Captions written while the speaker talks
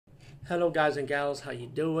Hello, guys and gals. How you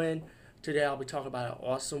doing? Today I'll be talking about an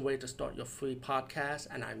awesome way to start your free podcast,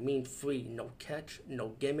 and I mean free. No catch, no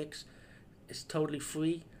gimmicks. It's totally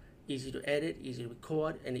free, easy to edit, easy to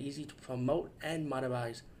record, and easy to promote and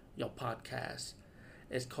monetize your podcast.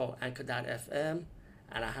 It's called Anchor.fm,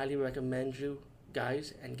 and I highly recommend you,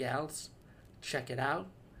 guys and gals, check it out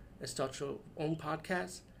and start your own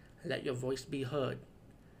podcast and let your voice be heard.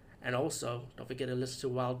 And also, don't forget to listen to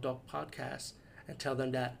Wild Dog Podcast and tell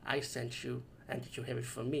them that I sent you and that you hear it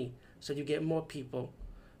from me. So you get more people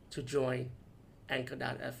to join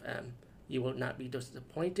Anchor.fm. You will not be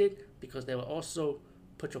disappointed because they will also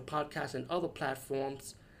put your podcast in other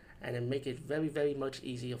platforms and then make it very, very much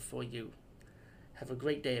easier for you. Have a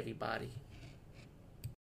great day, everybody.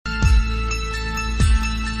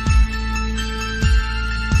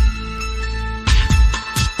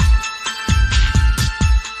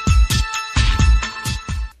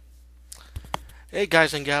 Hey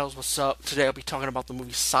guys and gals, what's up? Today I'll be talking about the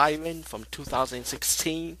movie Siren from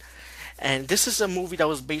 2016. And this is a movie that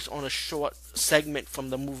was based on a short segment from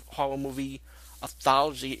the horror movie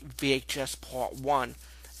Anthology VHS Part 1.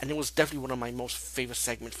 And it was definitely one of my most favorite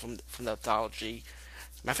segments from the anthology.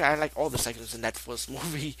 Matter of fact, I like all the segments in that first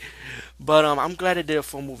movie. But I'm glad they did a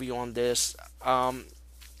full movie on this.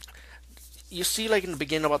 You see, like in the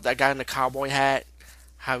beginning about that guy in the cowboy hat,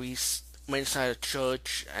 how he's went inside a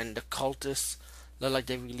church and the cultists look like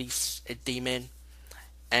they released a demon,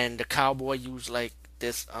 and the cowboy used like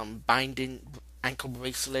this binding ankle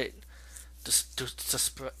bracelet to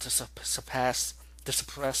suppress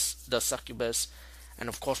the succubus. And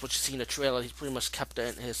of course, what you see in the trailer, he's pretty much kept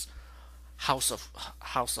it in his house of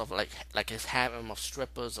like his harem of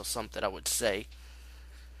strippers or something, I would say.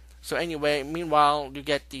 So anyway, meanwhile, you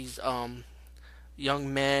get these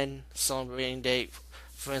young men celebrating their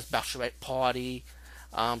friend's bachelorette party.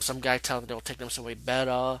 Some guy telling them they'll take them somewhere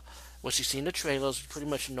better. What you see in the trailers, you pretty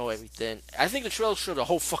much know everything. I think the trailer showed the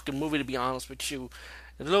whole fucking movie, to be honest with you.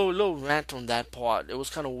 A little rant on that part. It was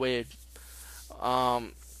kind of weird.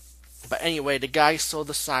 But anyway, the guy saw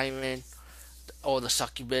the siren or the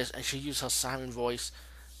succubus, and she used her siren voice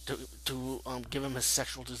to give him his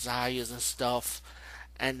sexual desires and stuff.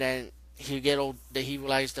 And then he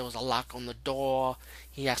realized there was a lock on the door.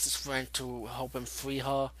 He asked his friend to help him free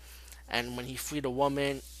her. And when he freed a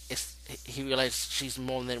woman, he realized she's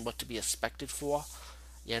more than what to be expected for,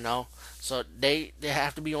 you know. So they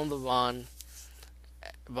have to be on the run.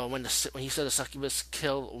 But when he said the succubus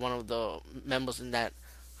killed one of the members in the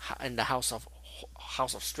house of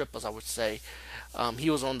strippers, I would say, he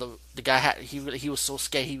was on the guy he was so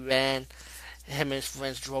scared he ran. Him and his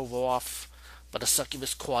friends drove off, but the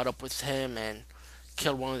succubus caught up with him and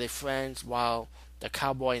killed one of their friends, while the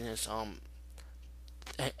cowboy and his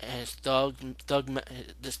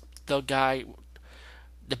this thug guy,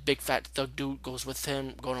 the big fat thug dude, goes with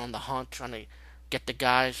him, going on the hunt, trying to get the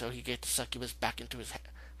guy so he gets the succubus back into his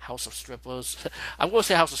house of strippers. I'm going to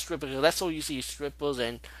say house of strippers because that's all you see, strippers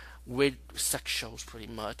and weird sex shows, pretty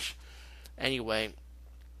much. Anyway,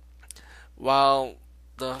 while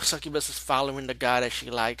the succubus is following the guy that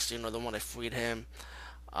she likes, the one that freed him.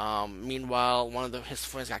 Meanwhile, one of his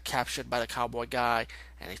friends got captured by the cowboy guy,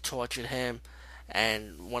 and they tortured him.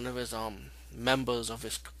 And one of his members of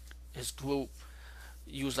his group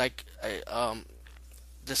used like a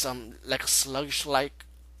sludge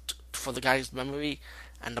for the guy's memory,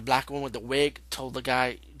 and the black one with the wig told the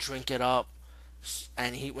guy drink it up,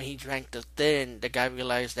 and when he drank the thing, the guy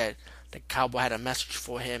realized that the cowboy had a message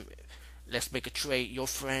for him. Let's make a trade, your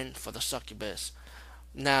friend for the succubus.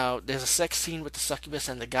 Now, there's a sex scene with the succubus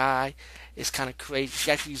and the guy. It's kind of crazy.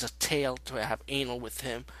 She actually used a tail to have anal with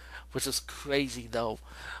him, which is crazy though.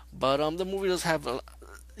 But the movie does have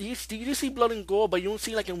you see blood and gore, but you don't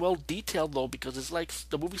see like in well detailed though, because it's like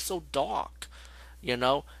the movie's so dark, And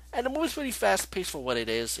the movie's pretty fast paced for what it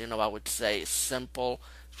is. I would say it's simple.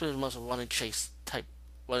 It's pretty much a run and chase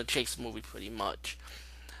movie, pretty much.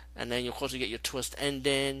 And then of course you get your twist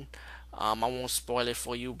ending. I won't spoil it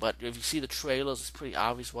for you, but if you see the trailers, it's pretty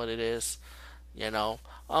obvious what it is.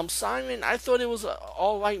 Simon, I thought it was an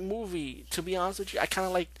alright movie. To be honest with you, I kind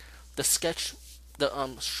of liked the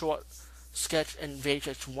short sketch in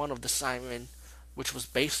VHS1 of the Siren, which was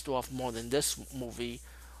based off more than this movie.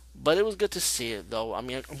 But it was good to see it, though. I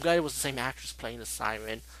mean, I'm glad it was the same actress playing the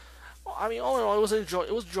Siren. I mean, all in all, it was enjoyable.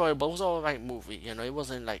 It was an alright movie. It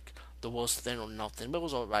wasn't like the worst thing or nothing, but it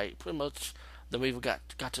was alright. Pretty much, the movie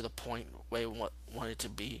got to the point where it wanted to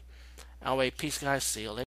be. Anyway, peace, guys. See you later.